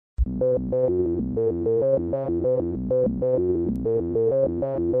Hi,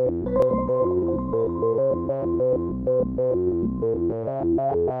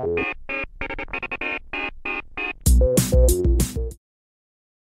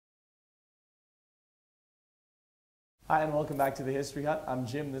 and welcome back to the History Hut. I'm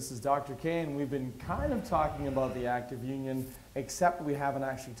Jim, this is Dr. K, and we've been kind of talking about the Act of Union, except we haven't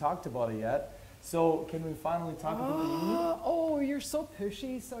actually talked about it yet. So can we finally talk about the Union? Oh, you're so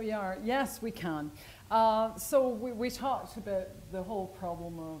pushy, so you are. Yes, we can. So we talked about the whole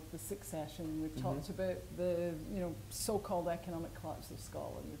problem of the succession. We've talked about the so-called economic collapse of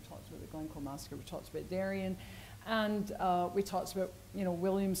Scotland. We've talked about the Glencoe massacre. We talked about Darien. And we talked about,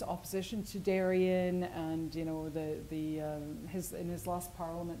 William's opposition to Darien, and in his last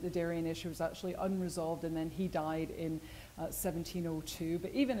Parliament, the Darien issue was actually unresolved, and then he died in 1702.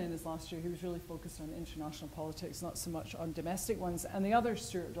 But even in his last year, he was really focused on international politics, not so much on domestic ones. And the other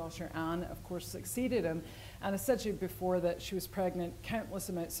Stuart daughter, Anne, of course, succeeded him. And essentially before that, she was pregnant countless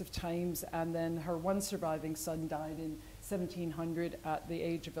amounts of times, and then her one surviving son died in 1700 at the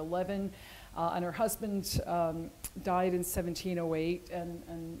age of 11. And her husband died in 1708, and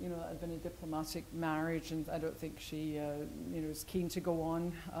that had been a diplomatic marriage, and I don't think she was keen to go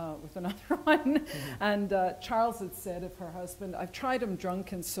on with another one. And Charles had said of her husband, "I've tried him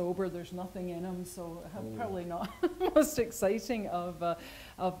drunk and sober, there's nothing in him," so probably not the most exciting of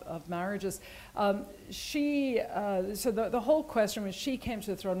marriages. So the whole question when she came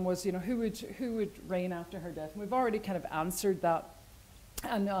to the throne was, who would reign after her death? And we've already kind of answered that.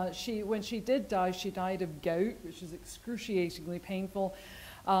 And when she did die, she died of gout, which is excruciatingly painful.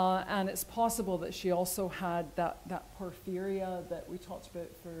 And it's possible that she also had that porphyria that we talked about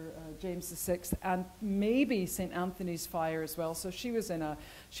for James VI, and maybe St. Anthony's fire as well. So she was in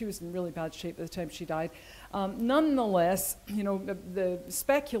really bad shape at the time she died. Nonetheless, the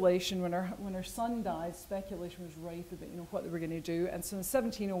speculation when her son died, speculation was rife about what they were going to do. And so in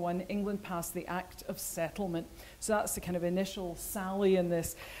 1701, England passed the Act of Settlement. So that's the kind of initial sally in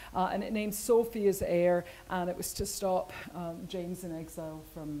this, and it named Sophie as heir, and it was to stop James in exile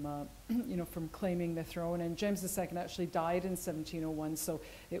from claiming the throne. And James II actually died in 1701, so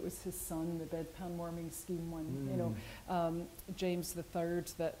it was his son, the bedpan warming scheme one, James III,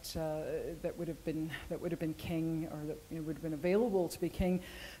 that would have been king, or that would have been available to be king.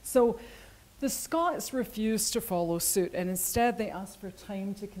 So the Scots refused to follow suit, and instead they asked for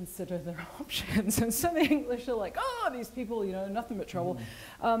time to consider their options. And so the English are like, these people, nothing but trouble.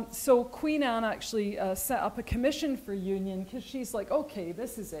 So Queen Anne actually set up a commission for union, because she's like, okay,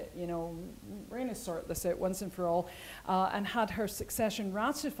 this is it, we're going to sort this out once and for all, and had her succession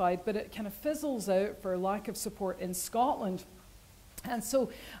ratified, but it kind of fizzles out for lack of support in Scotland. And so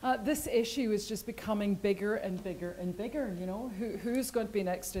this issue is just becoming bigger and bigger and bigger, who's going to be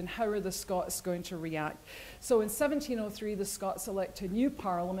next, and how are the Scots going to react? So in 1703, the Scots elect a new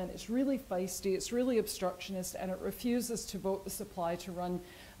parliament. It's really feisty, it's really obstructionist, and it refuses to vote the supply to run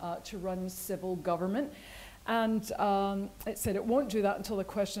civil government. And it said it won't do that until the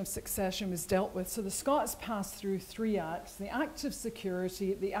question of succession was dealt with. So the Scots passed through 3 acts: the Act of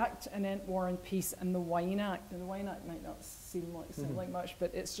Security, the Act Anent War and Peace, and the Wine Act. And the Wine Act might not seem like much,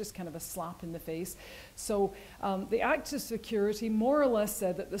 but it's just kind of a slap in the face. So the Act of Security more or less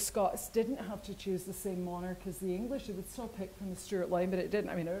said that the Scots didn't have to choose the same monarch as the English. They would still pick from the Stuart line, but it didn't.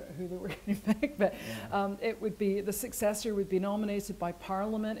 I mean, I don't know who they were going to pick, but it would be, the successor would be nominated by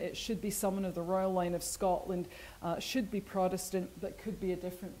Parliament. It should be someone of the royal line of Scotland, should be Protestant, but could be a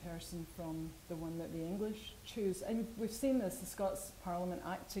different person from the one that the English choose. And we've seen this, the Scots Parliament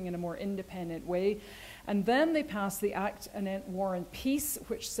acting in a more independent way. And then they passed the Act Anent War and Peace,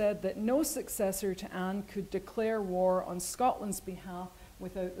 which said that no successor to Anne could declare war on Scotland's behalf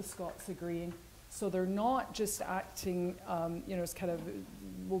without the Scots agreeing. So they're not just acting, it's kind of,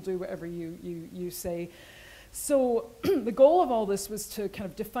 we'll do whatever you say. So the goal of all this was to kind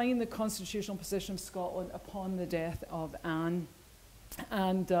of define the constitutional position of Scotland upon the death of Anne.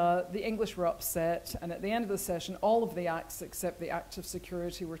 And the English were upset, and at the end of the session, all of the acts except the Act of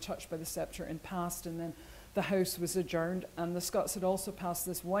Security were touched by the sceptre and passed, and then the House was adjourned. And the Scots had also passed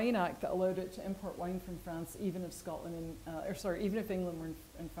this Wine Act that allowed it to import wine from France, even if even if England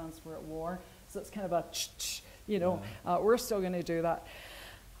and France were at war. So it's kind of a, we're still going to do that.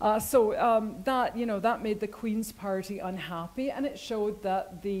 That made the Queen's Party unhappy, and it showed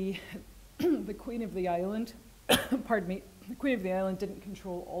that the Queen of the Island, pardon me, the Queen of the Island didn't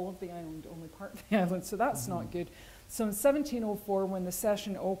control all of the island, only part of the island, so that's not good. So in 1704, when the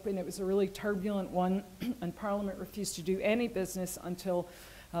session opened, it was a really turbulent one, and Parliament refused to do any business until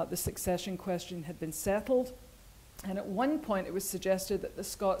the succession question had been settled. And at one point it was suggested that the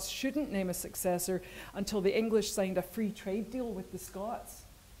Scots shouldn't name a successor until the English signed a free trade deal with the Scots.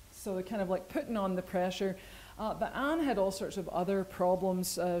 So they're kind of like putting on the pressure. But Anne had all sorts of other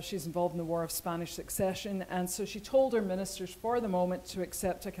problems. She's involved in the War of Spanish Succession, and so she told her ministers for the moment to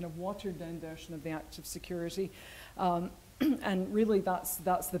accept a kind of watered down version of the Act of Security. And really that's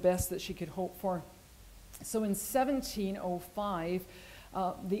the best that she could hope for. So in 1705,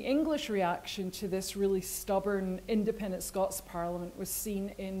 the English reaction to this really stubborn independent Scots Parliament was seen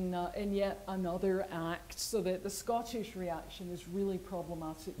in yet another act. So that the Scottish reaction is really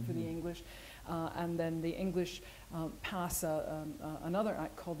problematic for the English. And then the English pass another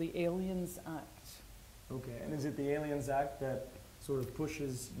act called the Aliens Act. Okay, and is it the Aliens Act that sort of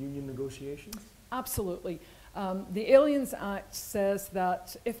pushes union negotiations? Absolutely. The Aliens Act says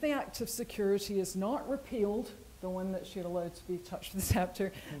that if the Act of Security is not repealed, the one that she had allowed to be touched with the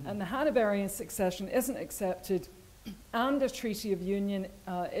scepter, and the Hanoverian succession isn't accepted, and a treaty of union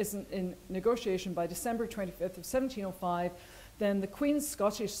isn't in negotiation by December 25th of 1705, then the Queen's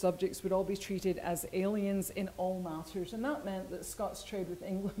Scottish subjects would all be treated as aliens in all matters. And that meant that Scots trade with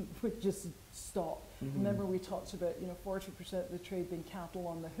England would just stop. Remember we talked about 40% of the trade being cattle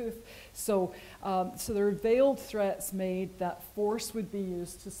on the hoof. So, so there were veiled threats made that force would be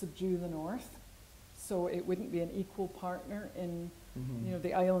used to subdue the north. So it wouldn't be an equal partner in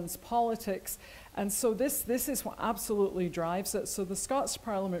the island's politics. And so this is what absolutely drives it. So the Scots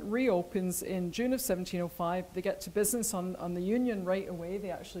Parliament reopens in June of 1705. They get to business on the union right away.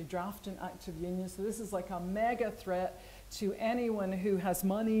 They actually draft an Act of Union. So this is like a mega threat to anyone who has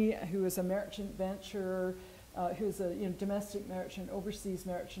money, who is a merchant venturer, who's a domestic merchant, overseas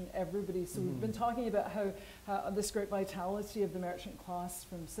merchant, everybody. So we've been talking about how this great vitality of the merchant class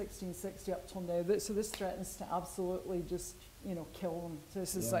from 1660 up till now. So this threatens to absolutely just kill them. So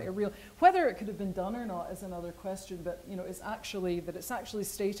this is like a real, whether it could have been done or not is another question, but it's actually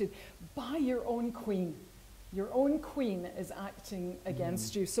stated by your own queen. Your own queen is acting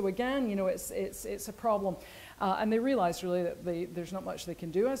against you. So again, it's a problem. And they realized really that there's not much they can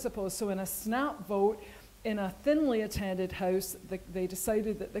do, I suppose. So in a snap vote, in a thinly attended house, they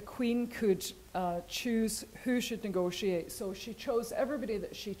decided that the Queen could choose who should negotiate. So she chose everybody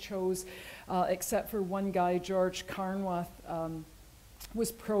that she chose, except for one guy, George Carnwath,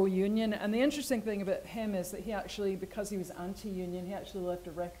 was pro-union. And the interesting thing about him is that he actually, because he was anti-union, he actually left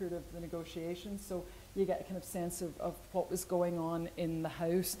a record of the negotiations. So you get a kind of sense of what was going on in the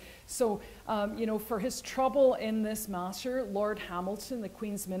House. So, for his trouble in this matter, Lord Hamilton, the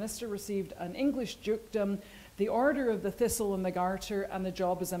Queen's minister, received an English dukedom, the Order of the Thistle and the Garter, and the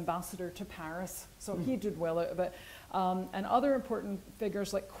job as ambassador to Paris. So he did well out of it. And other important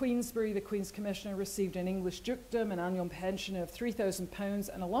figures like Queensberry, the Queen's Commissioner, received an English dukedom, an annual pension of £3,000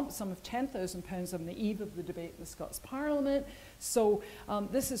 and a lump sum of £10,000 on the eve of the debate in the Scots Parliament. So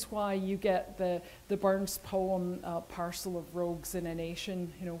this is why you get the Burns poem, Parcel of Rogues in a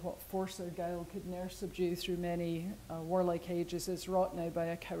Nation, what force or guile could ne'er subdue through many warlike ages is wrought now by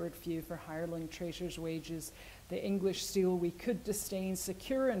a coward few for hireling traitors' wages. The English steel we could disdain,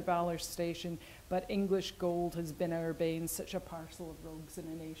 secure in valour's station, but English gold has been our bane, such a parcel of rogues in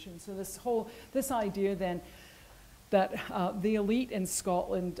a nation. So this idea then that the elite in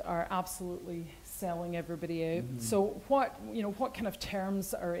Scotland are absolutely selling everybody out. So what kind of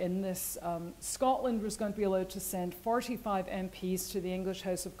terms are in this? Scotland was going to be allowed to send 45 MPs to the English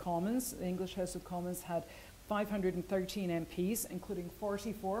House of Commons. The English House of Commons had 513 MPs, including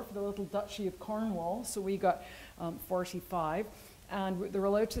 44 for the little Duchy of Cornwall, so we got 45. And they were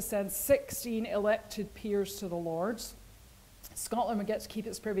allowed to send 16 elected peers to the Lords. Scotland would get to keep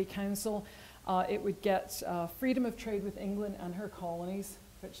its Privy Council. It would get freedom of trade with England and her colonies,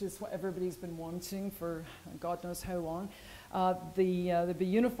 which is what everybody's been wanting for God knows how long. There'd be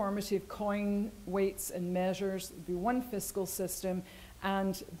uniformity of coin weights and measures. There'd be one fiscal system.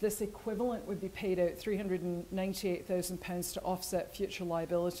 And this equivalent would be paid out, £398,000 to offset future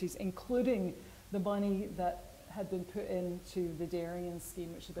liabilities, including the money that had been put into the Darien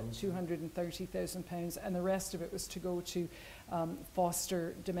scheme, which is about £230,000, and the rest of it was to go to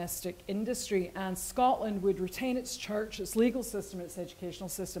foster domestic industry. And Scotland would retain its church, its legal system, its educational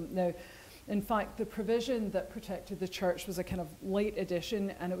system. Now, in fact, the provision that protected the church was a kind of late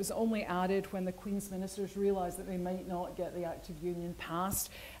addition, and it was only added when the Queen's ministers realised that they might not get the Act of Union passed,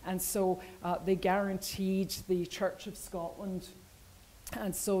 and so they guaranteed the Church of Scotland.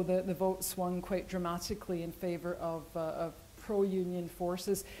 And so the vote swung quite dramatically in favour of pro-union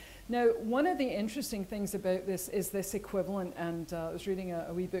forces. Now, one of the interesting things about this is this equivalent, and I was reading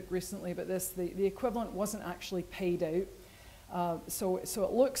a wee book recently about this. The equivalent wasn't actually paid out. So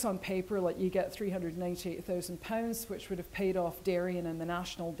it looks on paper like you get £398,000, which would have paid off Darien and the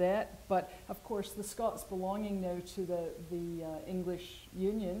national debt. But of course, the Scots belonging now to the English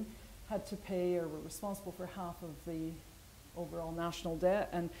Union had to pay, or were responsible for, half of the overall national debt.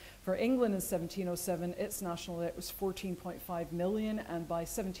 And for England in 1707, its national debt was 14.5 million, and by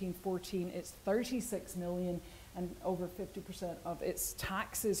 1714, it's 36 million, and over 50% of its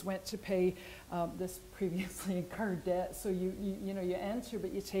taxes went to pay this previously incurred debt. So you enter,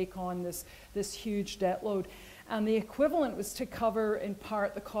 but you take on this huge debt load. And the equivalent was to cover, in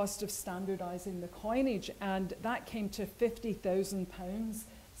part, the cost of standardizing the coinage, and that came to £50,000.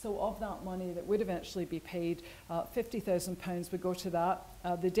 So of that money that would eventually be paid, £50,000 would go to that.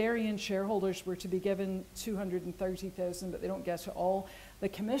 The Darien shareholders were to be given £230,000, but they don't get it all. The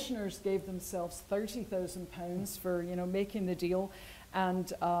commissioners gave themselves £30,000 for making the deal,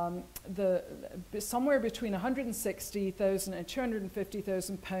 and somewhere between £160,000 and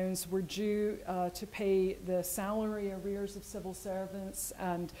 £250,000 were due to pay the salary arrears of civil servants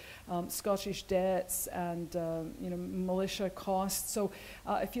and Scottish debts and militia costs. So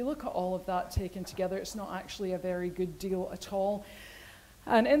if you look at all of that taken together, it's not actually a very good deal at all.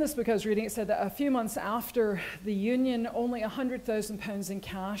 And in this book I was reading, it said that a few months after the Union, only £100,000 in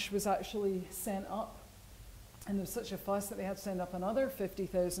cash was actually sent up. And there was such a fuss that they had to send up another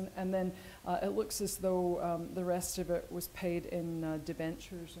 50,000, and then it looks as though the rest of it was paid in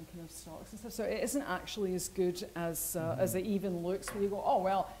debentures and kind of stocks and stuff. So it isn't actually as good as it even looks. Where you go, oh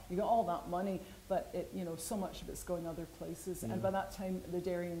well, you got all that money, but so much of it's going other places. Yeah. And by that time, the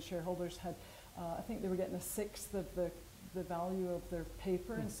Darien shareholders had, I think they were getting a sixth of the value of their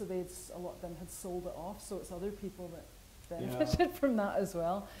paper, and so a lot of them had sold it off. So it's other people that benefited from that as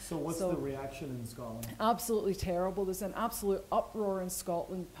well. So what's the reaction in Scotland? Absolutely terrible. There's an absolute uproar in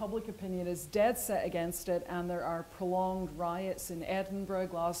Scotland. Public opinion is dead set against it, and there are prolonged riots in Edinburgh,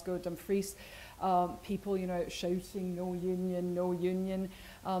 Glasgow, Dumfries. People, out shouting, "No union, no union."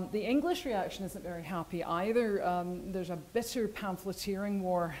 The English reaction isn't very happy either. There's a bitter pamphleteering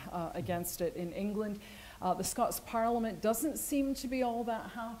war against it in England. The Scots Parliament doesn't seem to be all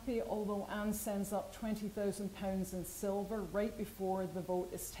that happy, although Anne sends up £20,000 in silver right before the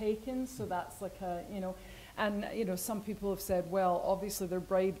vote is taken. So that's like some people have said, well, obviously they're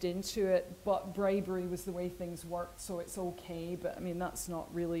bribed into it, but bribery was the way things worked, so it's okay. But I mean, that's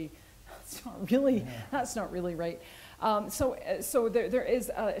not really right. So there is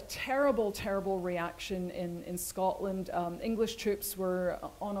a terrible, terrible reaction in Scotland. English troops were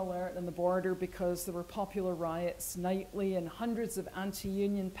on alert on the border because there were popular riots nightly, and hundreds of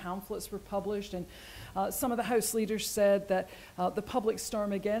anti-union pamphlets were published. And some of the House leaders said that the public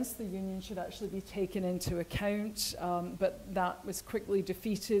storm against the union should actually be taken into account, but that was quickly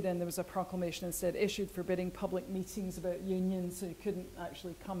defeated, and there was a proclamation instead issued forbidding public meetings about unions, so you couldn't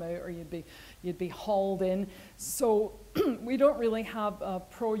actually come out, or you'd be hauled in. So we don't really have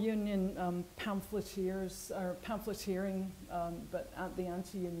pro-union pamphleteers or pamphleteering, but the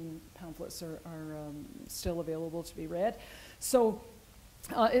anti-union pamphlets are still available to be read. So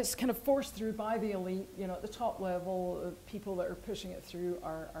it's kind of forced through by the elite. At the top level, people that are pushing it through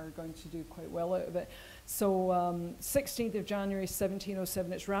are going to do quite well out of it. So 16th of January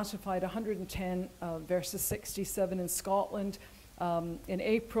 1707, it's ratified 110 versus 67 in Scotland. In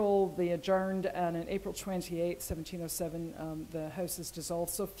April, they adjourned, and in April 28, 1707, the House is dissolved.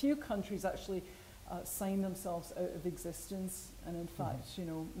 So few countries actually sign themselves out of existence, and in fact,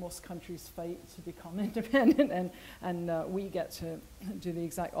 most countries fight to become independent, and we get to do the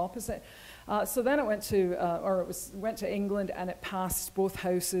exact opposite. So then it went to England, and it passed both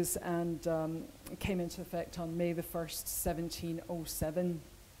houses, and came into effect on May the 1st, 1707.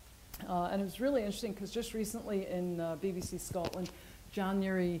 And it was really interesting because just recently in BBC Scotland,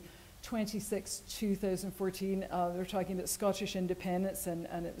 January 26, 2014, they were talking about Scottish independence, and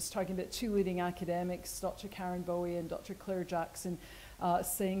it was talking about two leading academics, Dr. Karen Bowie and Dr. Claire Jackson,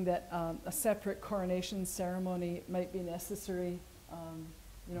 saying that a separate coronation ceremony might be necessary,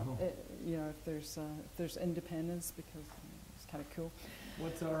 if there's independence, because it's kind of cool.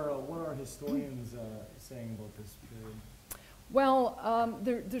 What are historians saying about this period? Well,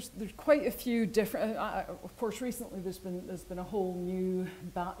 there's quite a few different. Of course, recently there's been a whole new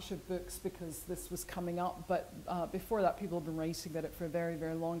batch of books because this was coming up. But before that, people have been writing about it for a very,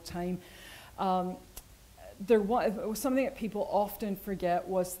 very long time. Something that people often forget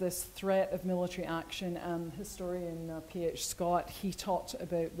was this threat of military action. And historian P.H. Scott, he talked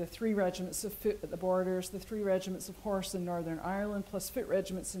about the 3 regiments of foot at the borders, the 3 regiments of horse in Northern Ireland, plus foot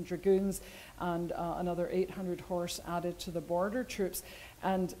regiments and dragoons, and another 800 horse added to the border troops.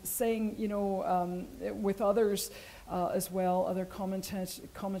 and saying, you know, with others as well, other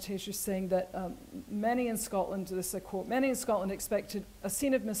commentators saying that many in Scotland, this is a quote, many in Scotland expected a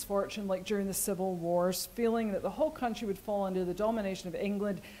scene of misfortune like during the civil wars, feeling that the whole country would fall under the domination of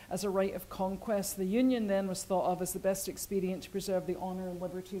England as a right of conquest. The Union then was thought of as the best expedient to preserve the honour and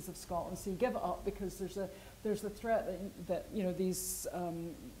liberties of Scotland. So you give it up because there's a threat that you know, these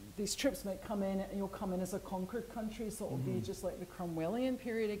troops might come in, and you'll come in as a conquered country, so it'll be just like the Cromwellian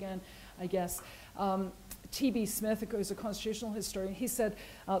period again, I guess. T.B. Smith, who's a constitutional historian, he said,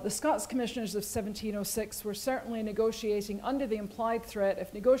 the Scots commissioners of 1706 were certainly negotiating under the implied threat,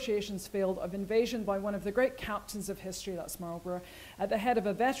 if negotiations failed, of invasion by one of the great captains of history, that's Marlborough, at the head of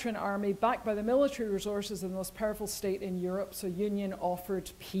a veteran army backed by the military resources of the most powerful state in Europe. So Union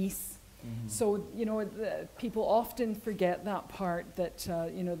offered peace. So, you know, people often forget that part, that,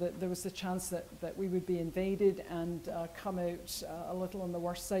 you know, that there was a chance that we would be invaded and come out a little on the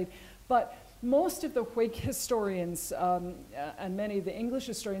worst side. But most of the Whig historians and many of the English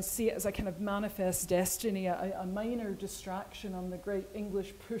historians see it as a kind of manifest destiny, a minor distraction on the great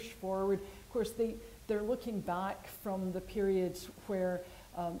English push forward. Of course, they're looking back from the period where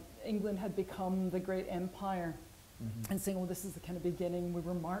England had become the great empire. And saying, well, this is the kind of beginning, we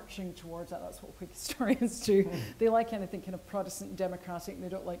were marching towards that. That's what Whig historians do. They like anything kind of Protestant and democratic, and they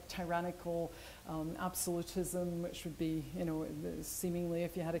don't like tyrannical absolutism, which would be, you know, seemingly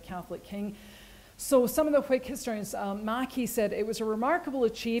if you had a Catholic king. So some of the Whig historians, Mackey said, it was a remarkable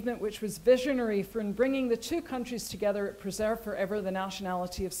achievement which was visionary, for in bringing the two countries together, it preserved forever the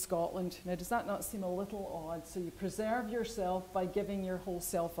nationality of Scotland. Now, does that not seem a little odd? So you preserve yourself by giving your whole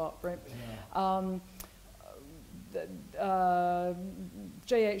self up, right? Yeah.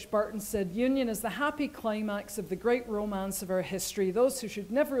 J.H. Burton said, Union is the happy climax of the great romance of our history. Those who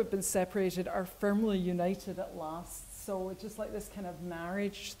should never have been separated are firmly united at last. So it's just like this kind of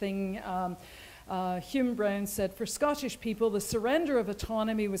marriage thing. Hume Brown said, for Scottish people, the surrender of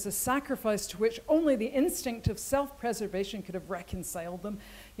autonomy was a sacrifice to which only the instinct of self-preservation could have reconciled them.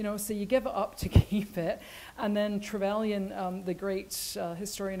 You know, so you give it up to keep it. And then Trevelyan, the great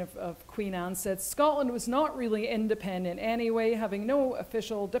historian of Queen Anne, said, Scotland was not really independent anyway, having no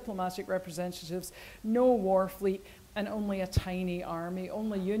official diplomatic representatives, no war fleet, and only a tiny army.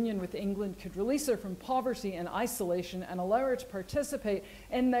 Only union with England could release her from poverty and isolation and allow her to participate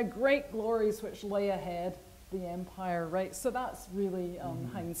in the great glories which lay ahead the empire, right? So that's really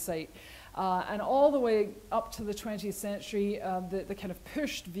hindsight. And all the way up to the 20th century, the kind of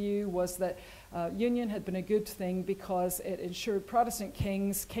pushed view was that union had been a good thing because it ensured Protestant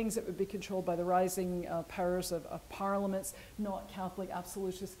kings that would be controlled by the rising powers of parliaments, not Catholic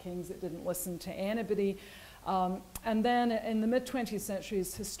absolutist kings that didn't listen to anybody. And then in the mid-20th century,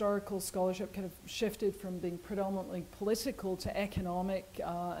 historical scholarship kind of shifted from being predominantly political to economic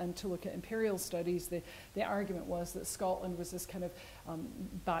and to look at imperial studies. The argument was that Scotland was this kind of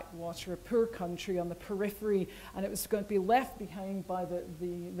backwater, poor country on the periphery, and it was going to be left behind by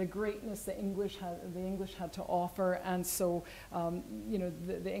the greatness the English had to offer. And so, you know,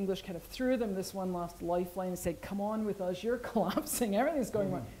 the English kind of threw them this one last lifeline and said, come on with us, you're collapsing, everything's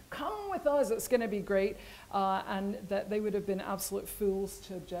going wrong. Come with us, it's going to be great. And that they would have been absolute fools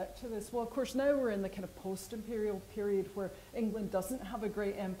to object to this. Well, of course, now we're in the kind of post-imperial period where England doesn't have a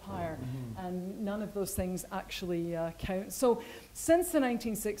great empire, and none of those things actually count. So since the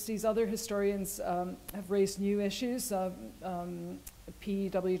 1960s, other historians have raised new issues.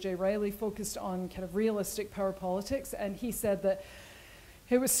 P.W.J. Riley focused on kind of realistic power politics, and he said that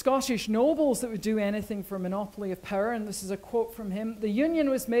it was Scottish nobles that would do anything for a monopoly of power, and this is a quote from him. The Union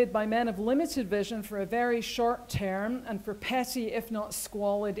was made by men of limited vision for a very short term and for petty, if not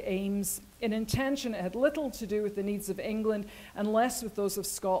squalid, aims. In intention, it had little to do with the needs of England and less with those of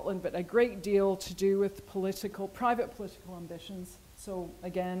Scotland, but a great deal to do with private political ambitions. So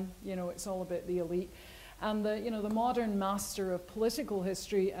again, you know, it's all about the elite. And the modern master of political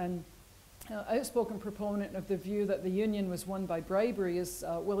history and outspoken proponent of the view that the Union was won by bribery is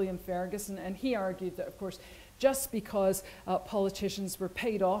William Ferguson, and he argued that, of course, just because politicians were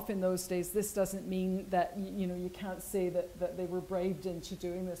paid off in those days, this doesn't mean that you can't say that they were bribed into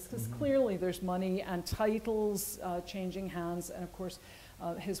doing this, because clearly there's money and titles changing hands, and of course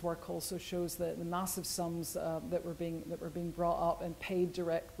his work also shows the massive sums that were being brought up and paid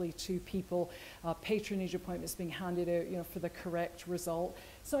directly to people, patronage appointments being handed out, for the correct result.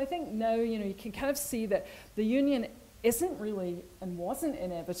 So I think now, you can kind of see that the Union isn't really and wasn't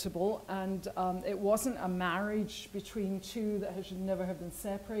inevitable, and it wasn't a marriage between two that should never have been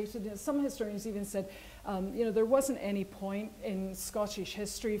separated. Some historians even said, there wasn't any point in Scottish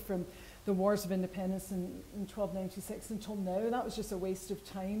history from the wars of independence in 1296 until now, that was just a waste of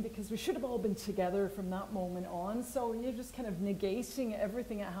time because we should have all been together from that moment on. So you're just kind of negating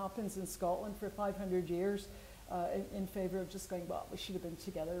everything that happens in Scotland for 500 years in favour of just going, well, we should have been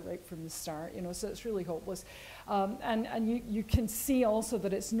together right from the start, you know, so it's really hopeless. And you can see also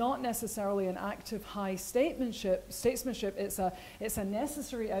that it's not necessarily an act of high statesmanship, it's a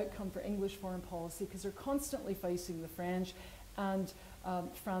necessary outcome for English foreign policy because they're constantly fighting the French, and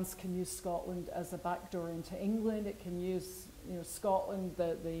France can use Scotland as a backdoor into England. It can use, you know, Scotland,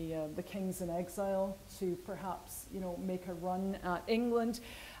 the kings in exile, to perhaps, you know, make a run at England.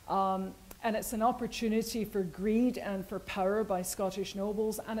 And it's an opportunity for greed and for power by Scottish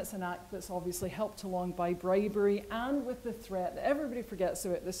nobles, and it's an act that's obviously helped along by bribery and with the threat that everybody forgets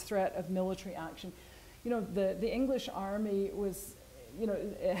about, this threat of military action. You know, the English army was, you know,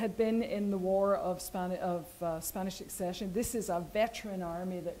 it had been in the war of Spanish succession. This is a veteran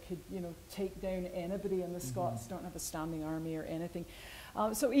army that could, you know, take down anybody, and the Scots don't have a standing army or anything.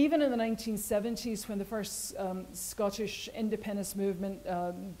 So even in the 1970s, when the first Scottish independence movement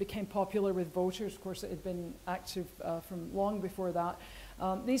became popular with voters, of course it had been active from long before that,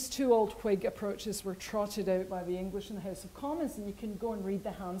 these two old Whig approaches were trotted out by the English in the House of Commons, and you can go and read the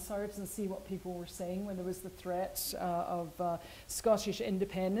Hansards and see what people were saying when there was the threat of Scottish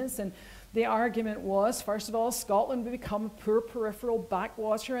independence. And the argument was, first of all, Scotland would become a poor peripheral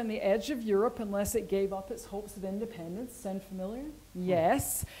backwater on the edge of Europe unless it gave up its hopes of independence. Sound familiar?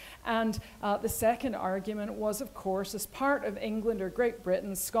 Yes. And the second argument was, of course, as part of England or Great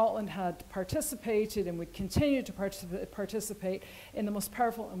Britain, Scotland had participated and would continue to participate in the most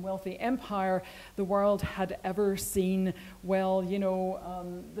powerful and wealthy empire the world had ever seen. Well, you know,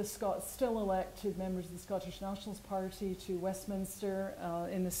 the Scots still elected members of the Scottish Nationalist Party to Westminster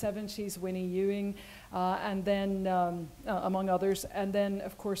in the 70s, Winnie Ewing, and then, among others. And then,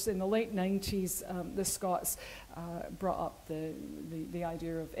 of course, in the late 90s, the Scots brought up the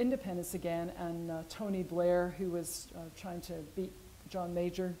idea of independence again, and Tony Blair, who was trying to beat John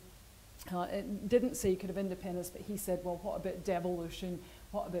Major, didn't say you could have independence, but he said, well, what about devolution?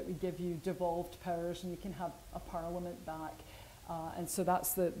 What about we give you devolved powers and you can have a parliament back? And so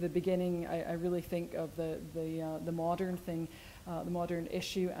that's the beginning, I really think, of the modern thing, the modern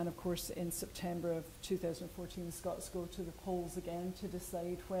issue. And of course, in September of 2014, the Scots go to the polls again to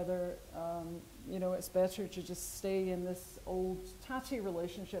decide whether, you know, it's better to just stay in this old tatty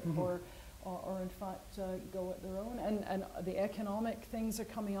relationship or in fact go at their own. And the economic things are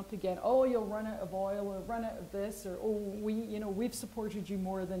coming up again. Oh, you'll run out of oil, or run out of this, or oh, we've supported you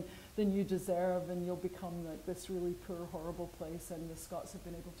more than you deserve, and you'll become like this really poor, horrible place. And the Scots have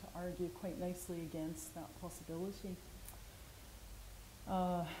been able to argue quite nicely against that possibility.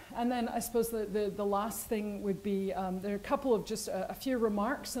 And then I suppose the last thing would be, there are a couple of just a few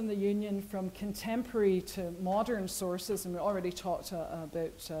remarks on the Union from contemporary to modern sources, and we already talked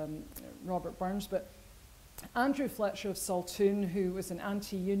about Robert Burns, but Andrew Fletcher of Saltoun, who was an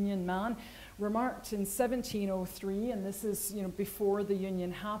anti-Union man, remarked in 1703, and this is, you know, before the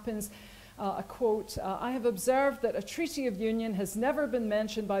Union happens, a quote, I have observed that a treaty of union has never been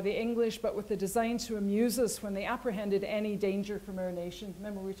mentioned by the English but with the design to amuse us when they apprehended any danger from our nation.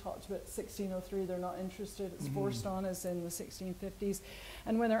 Remember we talked about 1603, they're not interested, it's forced on us in the 1650s.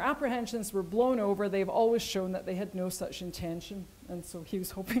 And when their apprehensions were blown over, they've always shown that they had no such intention. And so he was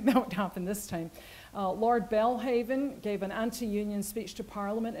hoping that would happen this time. Lord Belhaven gave an anti-union speech to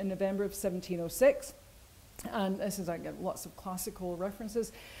Parliament in November of 1706. And this is, I get lots of classical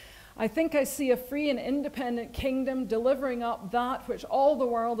references. I think I see a free and independent kingdom delivering up that which all the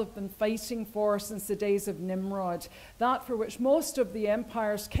world have been fighting for since the days of Nimrod, that for which most of the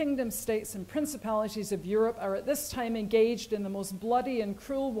empires, kingdoms, states, and principalities of Europe are at this time engaged in the most bloody and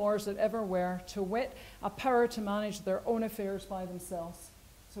cruel wars that ever were, to wit, a power to manage their own affairs by themselves.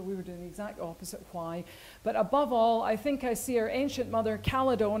 So we were doing the exact opposite. Why? But above all, I think I see our ancient mother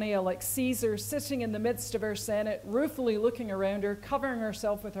Caledonia, like Caesar, sitting in the midst of her Senate, ruefully looking around her, covering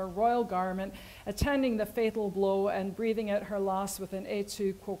herself with her royal garment, attending the fatal blow, and breathing out her last with an et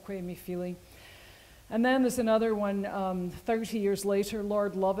tu quoque mi fili. And then there's another one, 30 years later,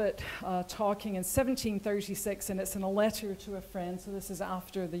 Lord Lovat talking in 1736, and it's in a letter to a friend, so this is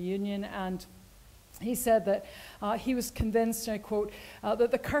after the Union, and he said that he was convinced, I quote,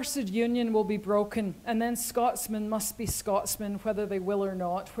 that the cursed union will be broken, and then Scotsmen must be Scotsmen, whether they will or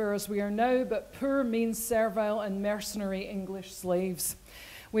not, whereas we are now but poor, mean, servile, and mercenary English slaves.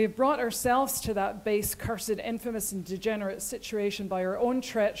 We have brought ourselves to that base, cursed, infamous, and degenerate situation by our own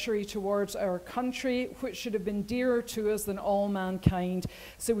treachery towards our country, which should have been dearer to us than all mankind.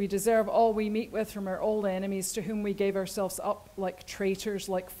 So we deserve all we meet with from our old enemies, to whom we gave ourselves up like traitors,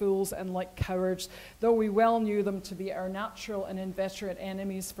 like fools, and like cowards, though we well knew them to be our natural and inveterate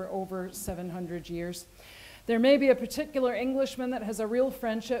enemies for over 700 years. There may be a particular Englishman that has a real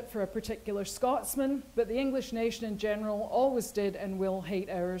friendship for a particular Scotsman, but the English nation in general always did and will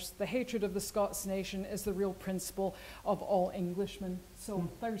hate ours. The hatred of the Scots nation is the real principle of all Englishmen. So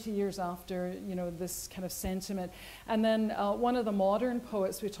 30 years after, you know, this kind of sentiment. And then one of the modern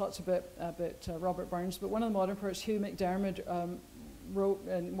poets, we talked about Robert Burns, but one of the modern poets, Hugh MacDiarmid, wrote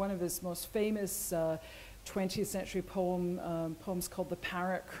in one of his most famous 20th century poems called The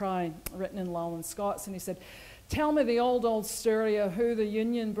Parrot Cry, written in Lowland Scots, and he said, "Tell me the old story of how the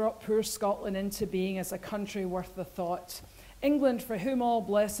Union brought poor Scotland into being as a country worth the thought. England, for whom all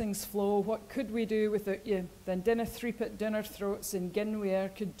blessings flow, what could we do without you? Then dinna threep at dinner throats and gin we e'er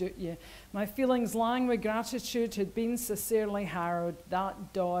could doot you. My feelings lang with gratitude had been sincerely harrowed.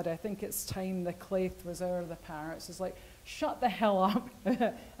 That dod, I think it's time the claith was o'er the parrots." It's like, shut the hell up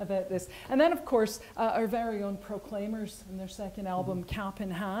about this. And then, of course, our very own Proclaimers in their second album, Cap in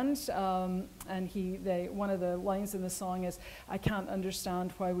Hand. And one of the lines in the song is, "I can't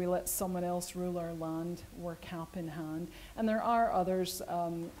understand why we let someone else rule our land. We're cap in hand." And there are others.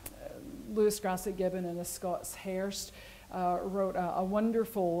 Lewis Grassic Gibbon and the Scots Hearst wrote a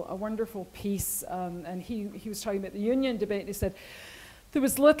wonderful piece. And he was talking about the Union debate. And he said, "There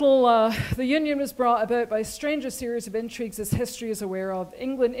was little, the Union was brought about by a strange series of intrigues as history is aware of.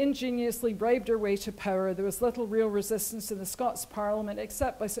 England ingeniously bribed her way to power. There was little real resistance in the Scots Parliament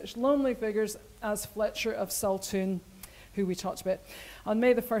except by such lonely figures as Fletcher of Saltoun," who we talked about. "On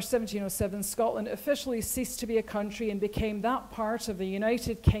May the 1st, 1707, Scotland officially ceased to be a country and became that part of the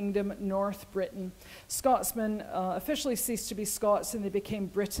United Kingdom, North Britain. Scotsmen officially ceased to be Scots and they became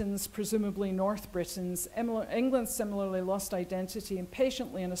Britons, presumably North Britons. England similarly lost identity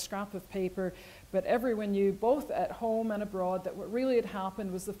impatiently on a scrap of paper, but everyone knew, both at home and abroad, that what really had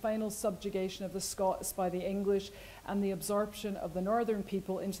happened was the final subjugation of the Scots by the English and the absorption of the northern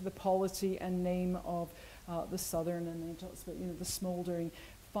people into the polity and name of the southern," and then he talks about, you know, the smouldering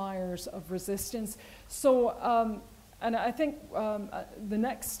fires of resistance. So, and I think the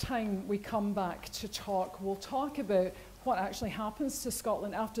next time we come back to talk, we'll talk about what actually happens to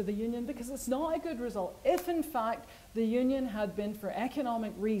Scotland after the Union, because it's not a good result. If, in fact, the Union had been for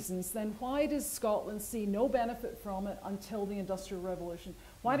economic reasons, then why does Scotland see no benefit from it until the Industrial Revolution?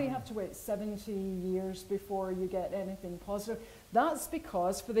 Why do you have to wait 70 years before you get anything positive? That's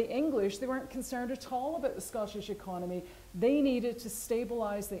because for the English, they weren't concerned at all about the Scottish economy. They needed to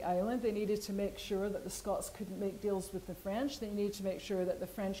stabilize the island. They needed to make sure that the Scots couldn't make deals with the French. They needed to make sure that the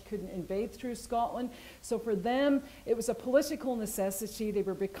French couldn't invade through Scotland. So for them, it was a political necessity. They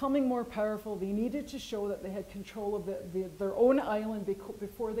were becoming more powerful. They needed to show that they had control of their own island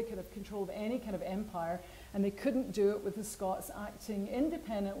before they could have control of any kind of empire. And they couldn't do it with the Scots acting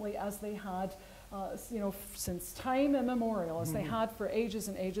independently as they had you know, since time immemorial, as they had for ages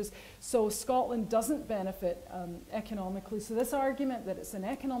and ages. So Scotland doesn't benefit economically. So this argument that it's an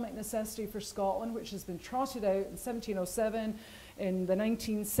economic necessity for Scotland, which has been trotted out in 1707, in the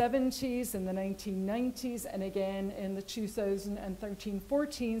 1970s, in the 1990s, and again in the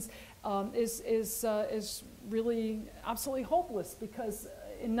 2013-14s, is really absolutely hopeless, because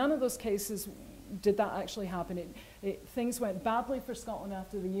in none of those cases did that actually happen. Things went badly for Scotland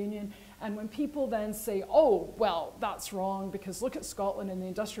after the Union, and when people then say, "Oh, well, that's wrong because look at Scotland in the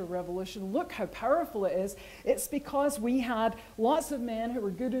Industrial Revolution, look how powerful it is," it's because we had lots of men who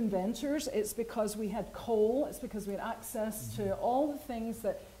were good inventors, it's because we had coal, it's because we had access to all the things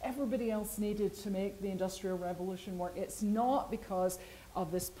that everybody else needed to make the Industrial Revolution work. It's not because of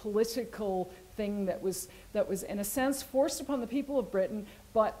this political thing that was in a sense forced upon the people of Britain,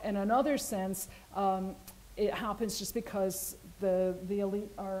 but in another sense, it happens just because the elite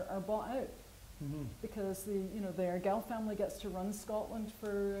are bought out. Because the Argyll family gets to run Scotland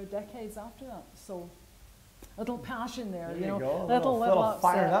for decades after that. So a little passion there, you go. little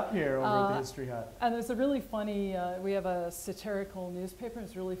fired up here over at the History Hut. And there's a really funny, we have a satirical newspaper,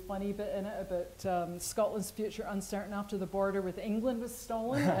 it's a really funny bit in it about Scotland's future uncertain after the border with England was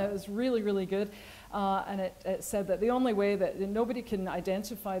stolen. It was really, really good. And it said that the only way that nobody can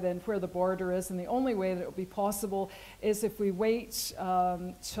identify then where the border is, and the only way that it will be possible is if we wait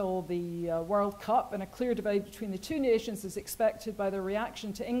till the World Cup, and a clear divide between the two nations is expected by the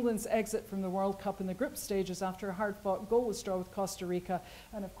reaction to England's exit from the World Cup in the group stage changes after a hard-fought goalless draw with Costa Rica.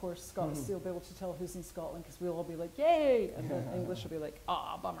 And of course, Scots, you'll be able to tell who's in Scotland because we'll all be like, yay! And the English will be like,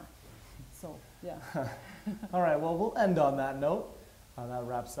 ah, bummer. So, yeah. All right, well, we'll end on that note. That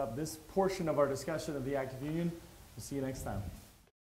wraps up this portion of our discussion of the Act of Union. We'll see you next time.